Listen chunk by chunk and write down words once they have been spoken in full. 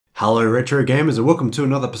Hello retro gamers and welcome to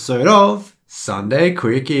another episode of Sunday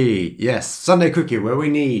Quickie. Yes, Sunday Quickie where we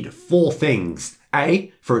need 4 things.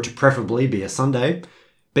 A, for it to preferably be a Sunday.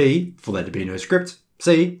 B, for there to be no script.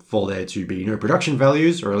 C, for there to be no production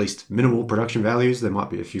values, or at least minimal production values. There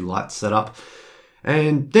might be a few lights set up.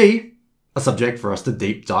 And D, a subject for us to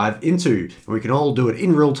deep dive into. And we can all do it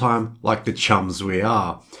in real time like the chums we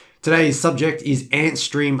are. Today's subject is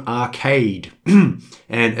Antstream Arcade.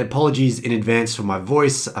 And apologies in advance for my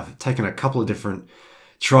voice. I've taken a couple of different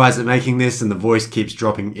tries at making this and the voice keeps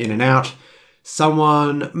dropping in and out.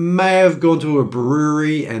 Someone may have gone to a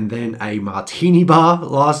brewery and then a martini bar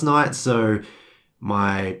last night, so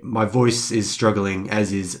my voice is struggling,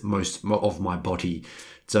 as is most of my body.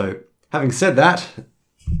 So having said that,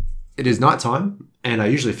 it is nighttime and I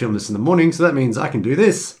usually film this in the morning, so that means I can do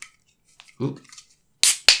this. Ooh.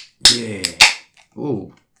 Yeah.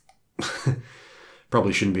 Ooh.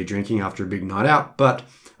 Probably shouldn't be drinking after a big night out, but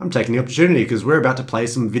I'm taking the opportunity because we're about to play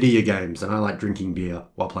some video games and I like drinking beer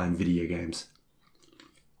while playing video games.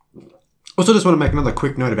 Also just want to make another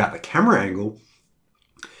quick note about the camera angle.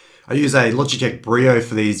 I use a Logitech Brio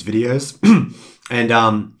for these videos and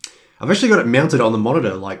I've actually got it mounted on the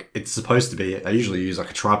monitor like it's supposed to be. I usually use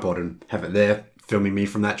like a tripod and have it there filming me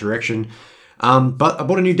from that direction. But I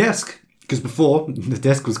bought a new desk. Because before, the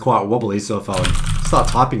desk was quite wobbly, so if I would start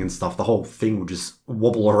typing and stuff, the whole thing would just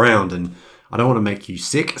wobble around, and I don't want to make you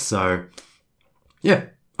sick, so yeah,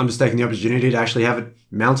 I'm just taking the opportunity to actually have it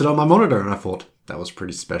mounted on my monitor, and I thought that was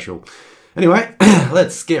pretty special. Anyway,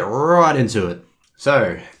 let's get right into it.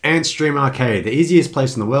 So, Antstream Arcade, the easiest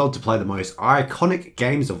place in the world to play the most iconic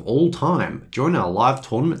games of all time. Join our live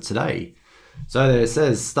tournament today. So there it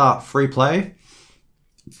says, start free play.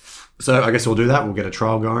 So I guess we'll do that, we'll get a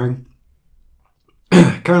trial going.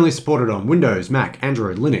 Currently supported on Windows, Mac,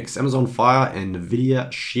 Android, Linux, Amazon Fire, and NVIDIA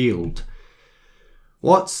Shield.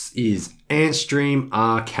 What is Antstream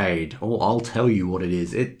Arcade? Oh, I'll tell you what it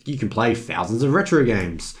is. You can play thousands of retro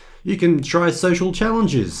games. You can try social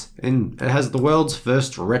challenges, and it has the world's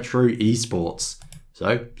first retro esports.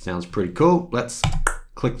 So, sounds pretty cool. Let's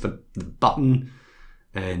click the button,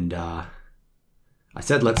 and I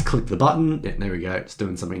said let's click the button. Yeah, there we go. It's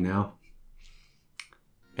doing something now.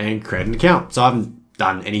 And create an account. So I haven't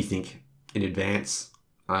done anything in advance.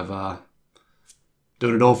 I've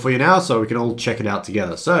doing it all for you now so we can all check it out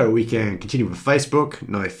together. So we can continue with Facebook,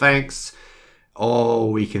 no thanks,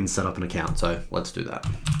 or we can set up an account. So let's do that.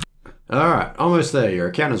 Alright, almost there. Your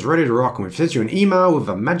account is ready to rock and we've sent you an email with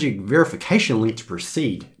a magic verification link to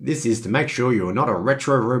proceed. This is to make sure you are not a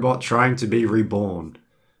retro robot trying to be reborn.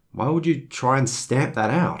 Why would you try and stamp that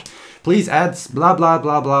out? Please add blah blah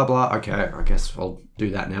blah blah blah. Okay, I guess I'll do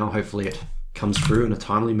that now. Hopefully it comes through in a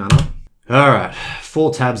timely manner. Alright,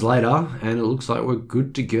 4 tabs later, and it looks like we're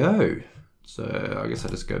good to go. So I guess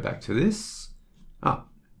I'll just go back to this. Oh,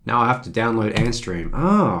 now I have to download Antstream.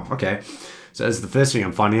 Oh, okay. So that's the first thing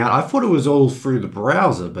I'm finding out. I thought it was all through the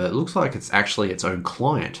browser, but it looks like it's actually its own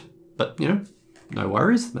client. But, you know, no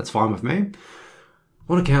worries. That's fine with me.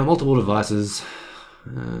 One account, multiple devices.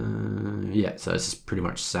 Yeah, so it's pretty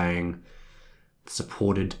much saying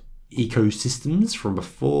supported ecosystems from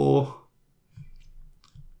before.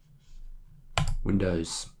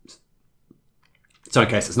 Windows. So in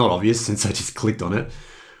case it's not obvious, since I just clicked on it,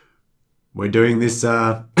 we're doing this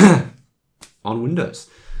on Windows.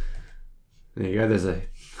 There you go, there's a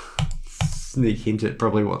sneak hint at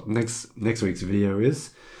probably what next week's video is.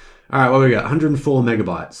 Alright, what we got? 104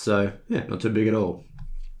 megabytes, so yeah, not too big at all.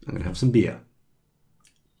 I'm gonna have some beer.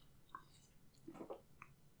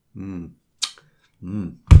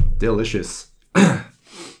 Delicious.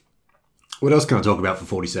 What else can I talk about for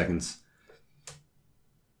 40 seconds?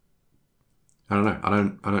 I don't know.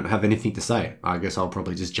 I don't have anything to say. I guess I'll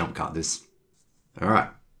probably just jump cut this. All right.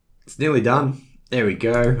 It's nearly done. There we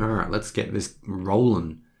go. All right, let's get this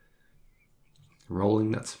rolling.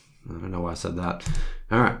 Rolling, I don't know why I said that.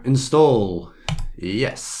 All right, install.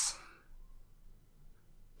 Yes.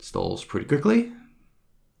 Installs pretty quickly.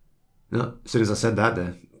 No, as soon as I said that,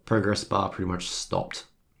 the progress bar pretty much stopped.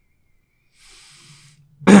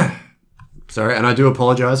 Sorry, and I do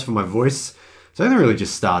apologize for my voice. It's only really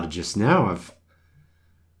just started just now.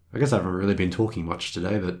 I guess I haven't really been talking much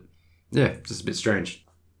today, but yeah, just a bit strange.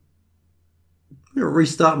 I'm gonna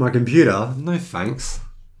restart my computer. No thanks.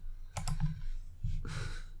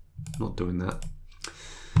 Not doing that.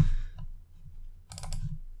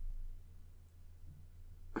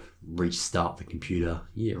 Restart the computer.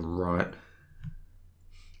 Yeah, right.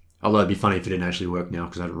 Although it'd be funny if it didn't actually work now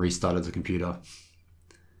because I haven't restarted the computer.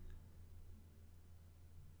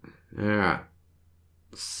 Alright.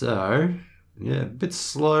 So, yeah, a bit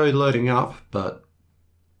slow loading up, but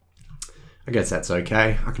I guess that's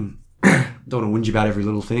okay. I can don't want to whinge about every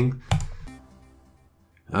little thing.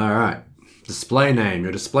 Alright. Display name.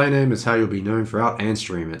 Your display name is how you'll be known throughout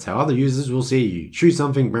Antstream. It's how other users will see you. Choose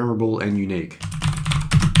something memorable and unique.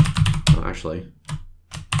 Oh, actually.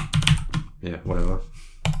 Yeah, whatever.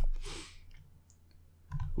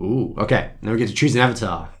 Ooh, okay. Now we get to choose an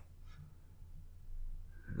avatar.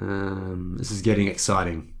 This is getting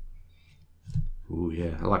exciting. Ooh,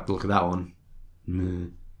 yeah. I like the look of that one.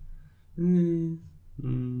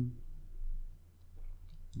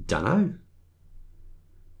 Dunno.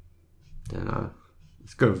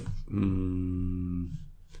 Let's go with,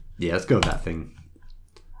 yeah, let's go with that thing.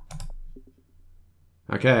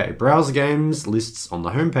 Okay, browse games lists on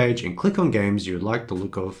the homepage and click on games you like the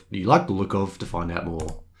look of to find out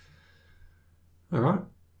more. Alright.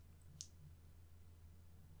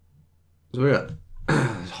 So we got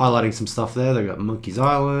highlighting some stuff there. They've got Monkey's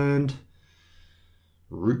Island,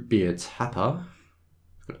 Root Beer Tapper.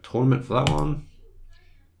 Got a tournament for that one.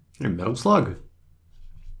 And Metal Slug.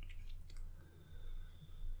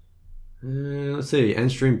 Let's see,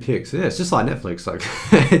 Antstream picks. Yeah, it's just like Netflix. Like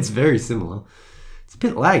it's very similar. It's a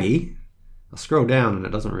bit laggy. I'll scroll down and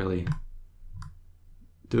it doesn't really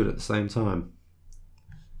do it at the same time.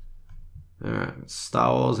 Alright,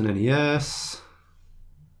 Star Wars and NES.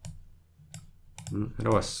 How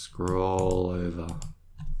do I scroll over?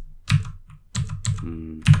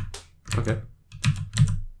 Okay.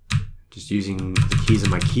 Just using the keys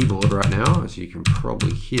on my keyboard right now, as you can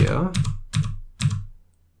probably hear.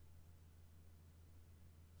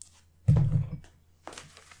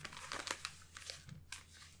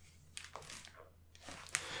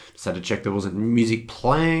 Just had to check there wasn't music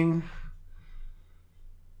playing.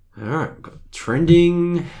 Alright, we've got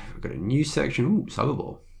trending. We've got a new section. Ooh,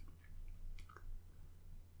 Cyberball.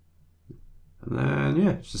 And then,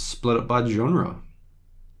 yeah, it's just split up by genre.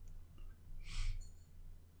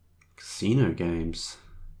 Casino games.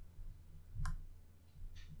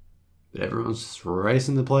 But everyone's just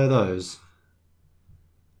racing to play those.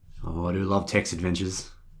 Oh, I do love text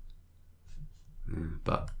adventures.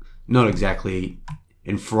 But not exactly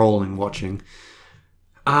enthralling watching.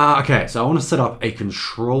 Okay, so I want to set up a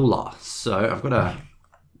controller. So I've got a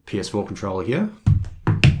PS4 controller here.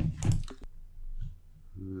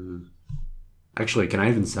 Actually, can I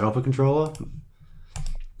even set up a controller?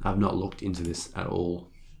 I've not looked into this at all.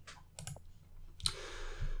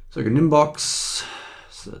 So I got an inbox,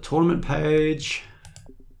 so a tournament page.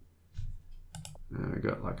 I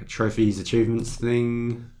got like a trophies, achievements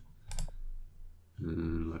thing.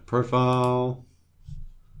 My profile.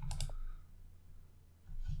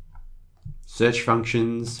 Search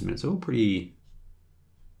functions. I mean, it's all pretty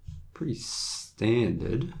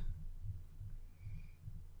standard.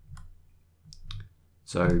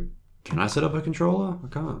 So, can I set up a controller? I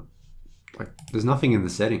can't. Like, there's nothing in the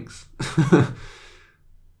settings.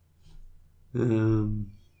 Yeah,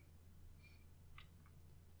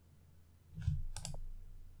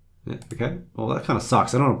 okay. Well, that kind of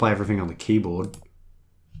sucks. I don't want to play everything on the keyboard.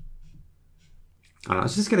 Alright,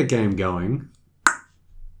 let's just get a game going.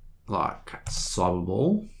 Like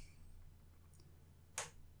Cyberball.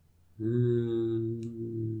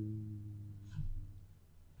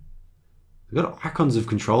 We've got icons of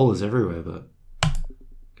controllers everywhere, but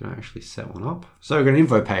can I actually set one up? So we've got an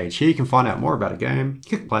info page. Here you can find out more about a game.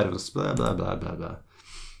 You can play it on a blah, blah, blah, blah, blah.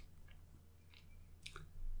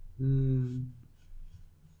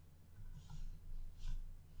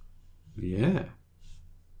 Yeah.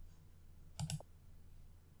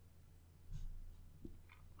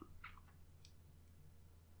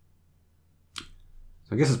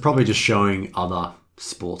 So I guess it's probably just showing other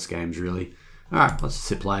sports games, really. Alright, let's just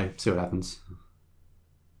hit play, see what happens.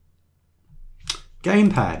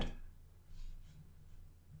 Gamepad.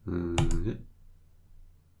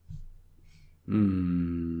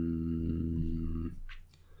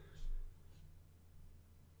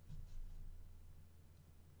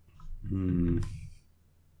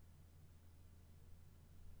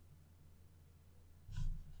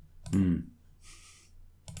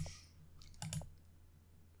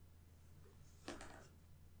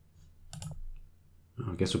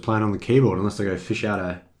 I guess we're playing on the keyboard unless I go fish out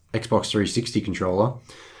a Xbox 360 controller,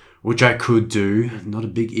 which I could do. Not a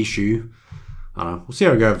big issue. I don't know. We'll see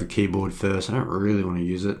how we go with the keyboard first. I don't really want to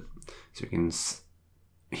use it. So we can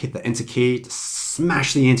hit the enter key to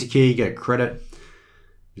smash the enter key, get a credit,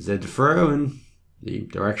 Z to throw, and the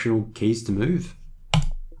directional keys to move.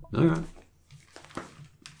 Alright.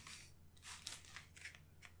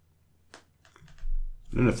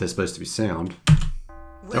 I don't know if there's supposed to be sound.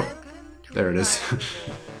 Oh, there it is.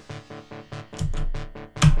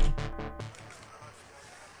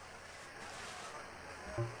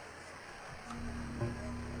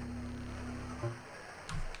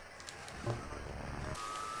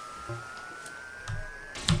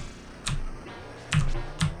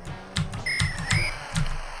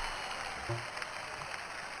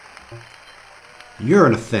 You're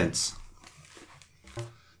an offense.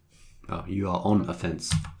 Oh, you are on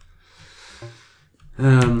offense.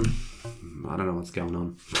 I don't know what's going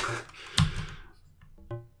on.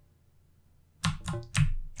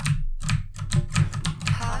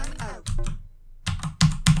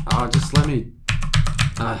 Oh, just let me...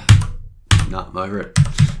 no, I'm over it.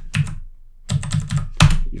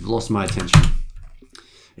 You've lost my attention.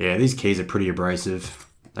 Yeah, these keys are pretty abrasive.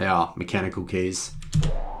 They are mechanical keys.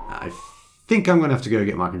 I think I'm gonna have to go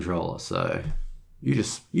get my controller, so you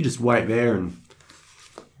just wait there and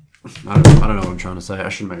I don't know what I'm trying to say. I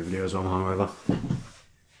shouldn't make videos while I'm hungover.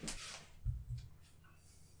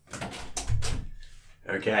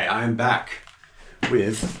 Okay, I am back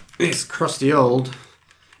with this crusty old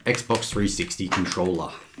Xbox 360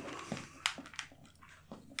 controller.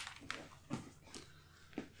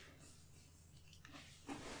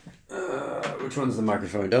 Which one's the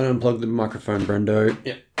microphone? Don't unplug the microphone, Brendo.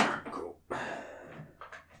 Yep. Cool.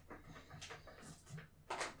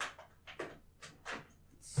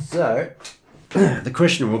 So, the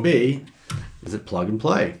question will be, is it plug and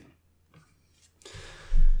play?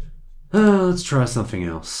 Let's try something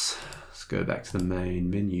else. Let's go back to the main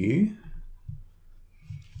menu.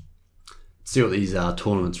 See what these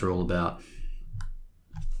tournaments are all about.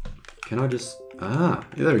 Can I just... yeah,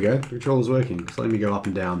 there we go. The controller's working. So let me go up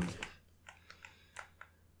and down.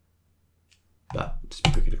 But just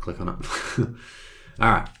be quicker to click on it.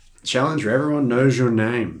 Alright. Challenge where everyone knows your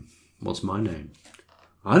name. What's my name?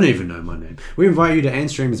 I don't even know my name. We invite you to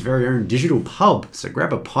Antstream's very own digital pub, so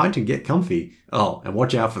grab a pint and get comfy. Oh, and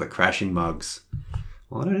watch out for the crashing mugs.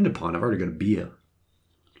 Well, I don't need a pint. I've already got a beer.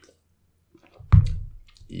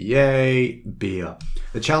 Yay, beer.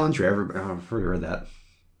 The challenge where everybody... Oh, I've already read that.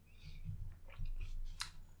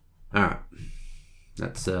 Alright.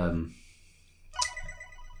 That's,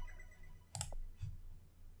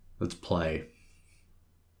 let's play.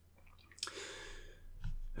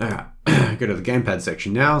 Alright, go to the gamepad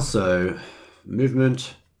section now. So,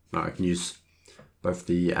 movement. I can use both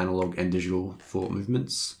the analog and digital for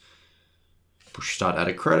movements. Push start, add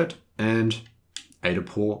a credit, and A to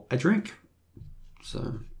pour a drink.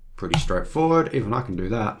 So, pretty straightforward. Even I can do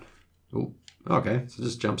that. Oh, okay, so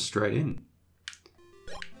just jump straight in.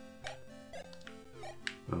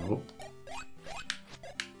 Oh.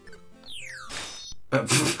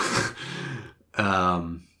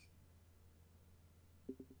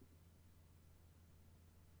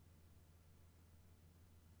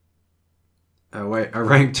 Oh wait, I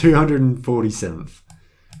ranked 247th.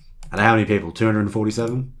 And how many people?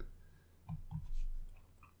 247?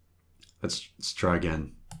 Let's try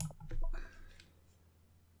again.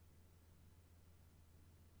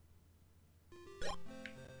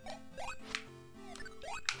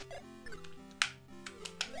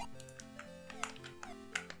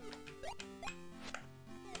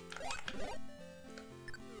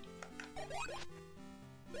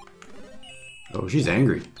 Oh, she's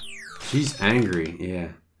angry. She's angry, yeah.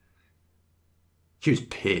 She was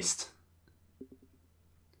pissed.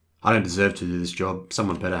 I don't deserve to do this job.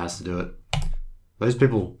 Someone better has to do it. Those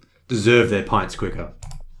people deserve their pints quicker.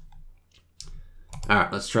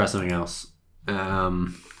 Alright, let's try something else.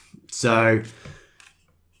 So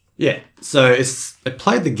it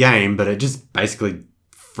played the game, but it just basically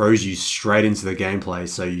throws you straight into the gameplay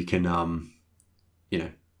so you can, you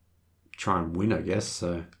know, try and win, I guess,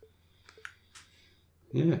 so...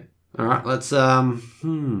 Yeah. Alright, let's, I'm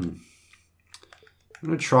going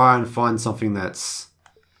to try and find something that's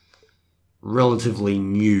relatively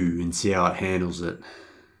new and see how it handles it.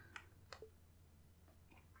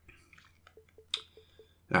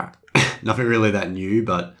 Alright, nothing really that new,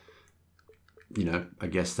 but, you know, I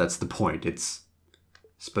guess that's the point. It's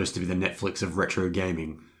supposed to be the Netflix of retro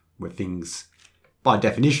gaming, where things, by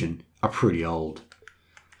definition, are pretty old.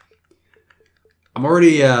 I'm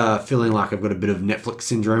already feeling like I've got a bit of Netflix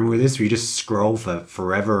syndrome with this, where you just scroll for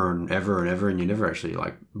forever and ever and ever, and you never actually,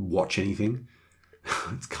 like, watch anything.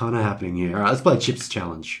 It's kind of happening here. Alright, let's play Chip's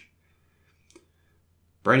Challenge.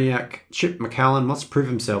 Brainiac Chip McCallan must prove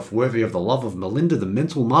himself worthy of the love of Melinda the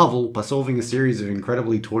Mental Marvel by solving a series of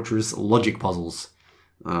incredibly torturous logic puzzles.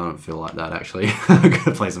 I don't feel like that, actually. I've got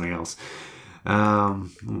to play something else.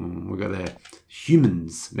 We'll go there.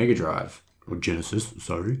 Humans, Mega Drive. Or Genesis,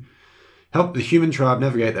 sorry. Help the human tribe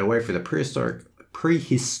navigate their way through the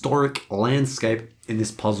prehistoric landscape in this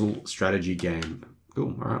puzzle strategy game.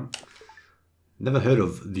 Cool, alright. Never heard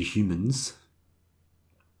of the Humans.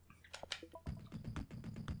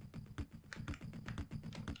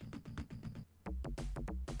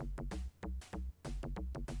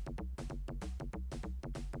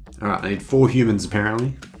 Alright, I need 4 humans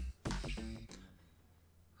apparently.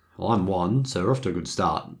 Well, I'm 1, so we're off to a good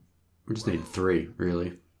start. We just need 3,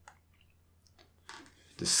 really.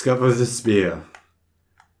 Discover the spear.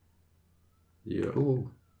 Yeah.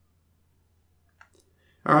 Ooh.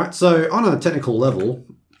 Alright, so on a technical level,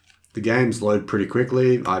 the games load pretty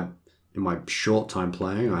quickly. In my short time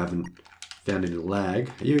playing, I haven't found any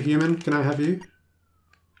lag. Are you a human? Can I have you?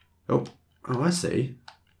 Oh, I see.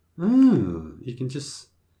 Oh, you can just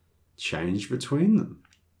change between them.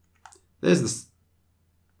 There's the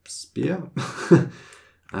spear.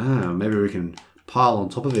 Maybe we can pile on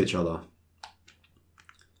top of each other.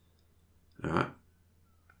 Alright.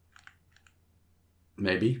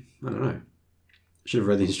 Maybe. I don't know. Should have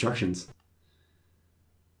read the instructions.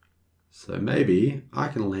 So maybe I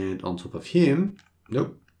can land on top of him.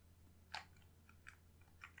 Nope.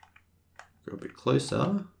 Go a bit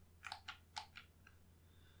closer.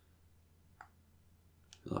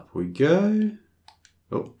 Up we go.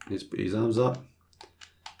 Oh, he's put his arms up.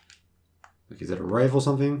 Like, is that a rave or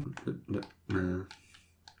something? No.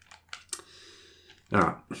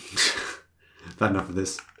 Alright. I've had enough of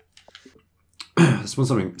this. I just want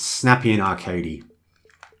something snappy and arcadey.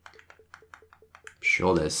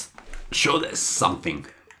 Sure there's something.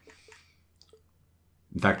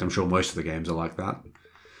 In fact, I'm sure most of the games are like that.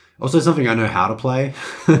 Also something I know how to play.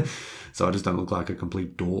 So I just don't look like a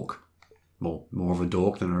complete dork. More of a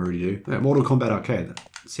dork than I already do. Yeah, Mortal Kombat Arcade.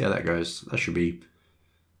 Let's see how that goes. That should be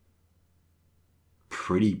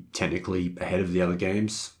pretty technically ahead of the other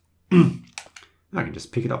games. I can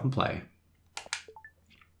just pick it up and play.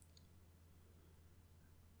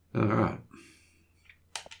 Alright.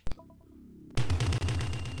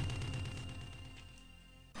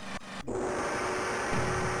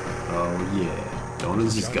 Oh yeah.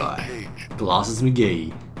 Donna's this guy. Glasses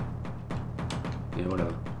McGee. Yeah,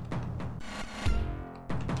 whatever.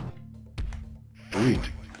 Ooh,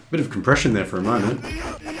 bit of compression there for a moment.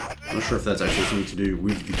 I'm not sure if that's actually something to do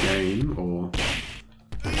with the game or...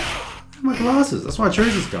 My glasses! That's why I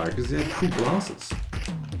chose this guy, because he had cool glasses.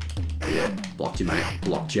 Yeah, blocked you, mate.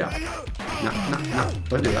 Blocked you. No,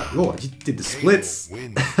 don't do that. Oh, I just did the splits!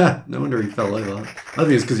 No wonder he fell over. I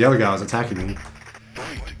think it's because the other guy was attacking me.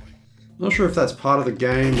 Not sure if that's part of the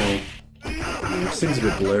game or... it seems a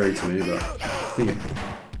bit blurry to me, but I think it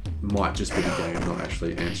might just be the game, not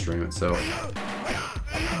actually Antstream itself.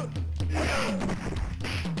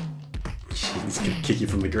 He's gonna kick you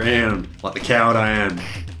from the ground, like the coward I am.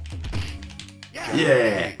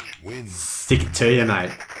 Yeah! Stick it to you,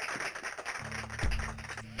 mate.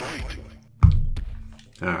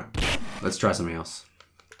 Alright, let's try something else.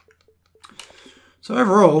 So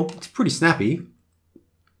overall, it's pretty snappy.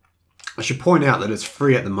 I should point out that it's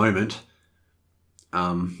free at the moment.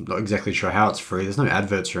 Not exactly sure how it's free. There's no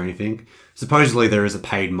adverts or anything. Supposedly there is a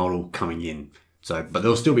paid model coming in. So, but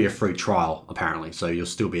there'll still be a free trial, apparently. So you'll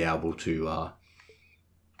still be able to,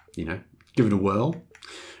 you know, give it a whirl.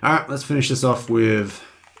 Alright, let's finish this off with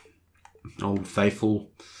Old Faithful.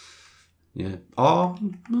 Yeah. Oh, what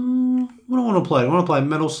do I want to play? Do I want to play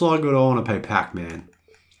Metal Slug or do I want to play Pac-Man?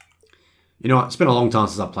 You know what? It's been a long time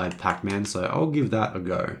since I've played Pac-Man, so I'll give that a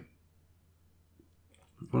go.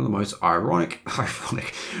 One of the most iconic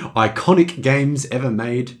games ever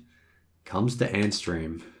made comes to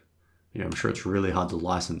Antstream. Yeah, I'm sure it's really hard to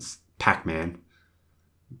license Pac-Man.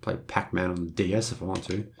 Play Pac-Man on the DS if I want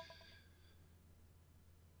to.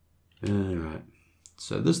 Alright.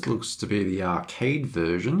 So this looks to be the arcade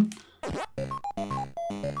version.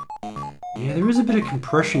 Yeah, there is a bit of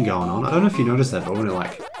compression going on. I don't know if you noticed that, but when it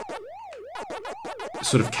like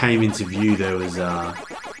sort of came into view, there was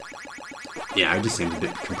yeah, it just seemed a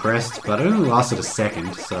bit compressed, but it only lasted a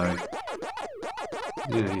second, so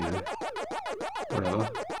yeah, you know, whatever.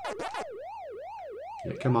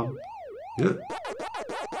 Yeah, come on. Yeah.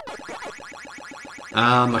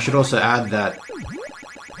 I should also add that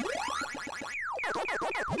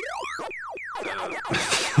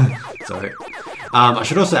sorry. I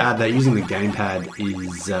should also add that using the gamepad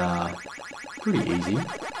is pretty easy.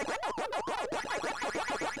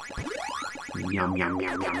 Yum yum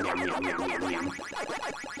yum yum yum yum yum yum yum.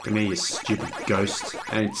 Come here, you stupid ghost.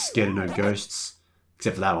 I ain't scared of no ghosts.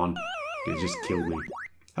 Except for that one. It just killed me.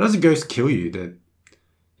 How does a ghost kill you? They're,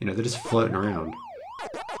 you know, they're just floating around.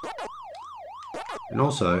 And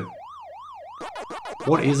also,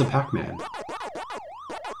 what is a Pac-Man?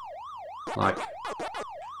 Like,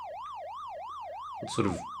 what sort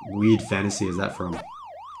of weird fantasy is that from?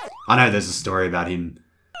 I know there's a story about him,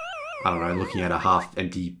 I don't know, looking at a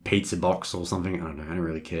half-empty pizza box or something. I don't know, I don't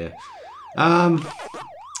really care.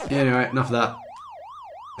 Yeah, anyway, enough of that.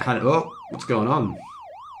 Oh, what's going on?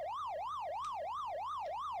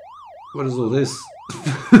 What is all this?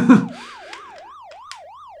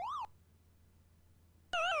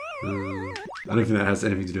 I don't think that has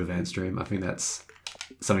anything to do with Antstream. I think that's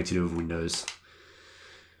something to do with Windows.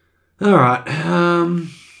 Alright.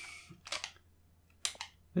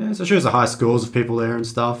 Yeah, so it shows the high scores of people there and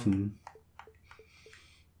stuff. And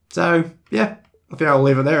so, yeah, I think I'll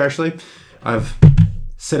leave it there, actually. I've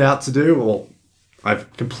set out to do, or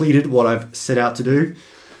I've completed what I've set out to do.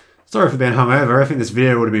 Sorry for being hungover. I think this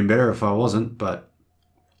video would have been better if I wasn't, but,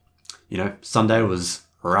 you know, Sunday was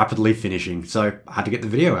rapidly finishing, so I had to get the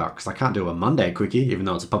video out, because I can't do a Monday quickie, even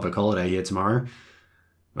though it's a public holiday here tomorrow.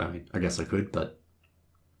 Well, I mean, I guess I could, but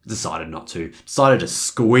decided not to. Decided to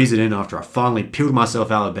squeeze it in after I finally peeled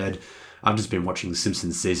myself out of bed. I've just been watching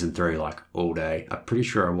Simpsons Season 3, like, all day. I'm pretty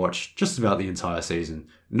sure I watched just about the entire season.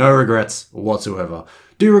 No regrets whatsoever.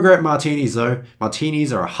 Do regret martinis, though.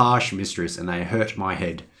 Martinis are a harsh mistress, and they hurt my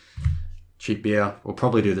head. Cheap beer will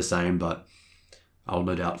probably do the same, but I'll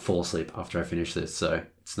no doubt fall asleep after I finish this, so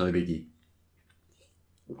it's no biggie.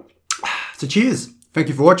 So cheers. Thank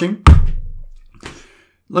you for watching.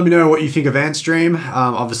 Let me know what you think of Antstream.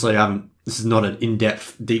 Obviously, this is not an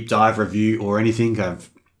in-depth, deep dive review or anything. I've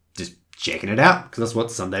just checking it out, because that's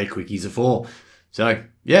what Sunday quickies are for. So,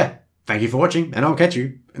 yeah, thank you for watching, and I'll catch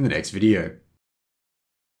you in the next video.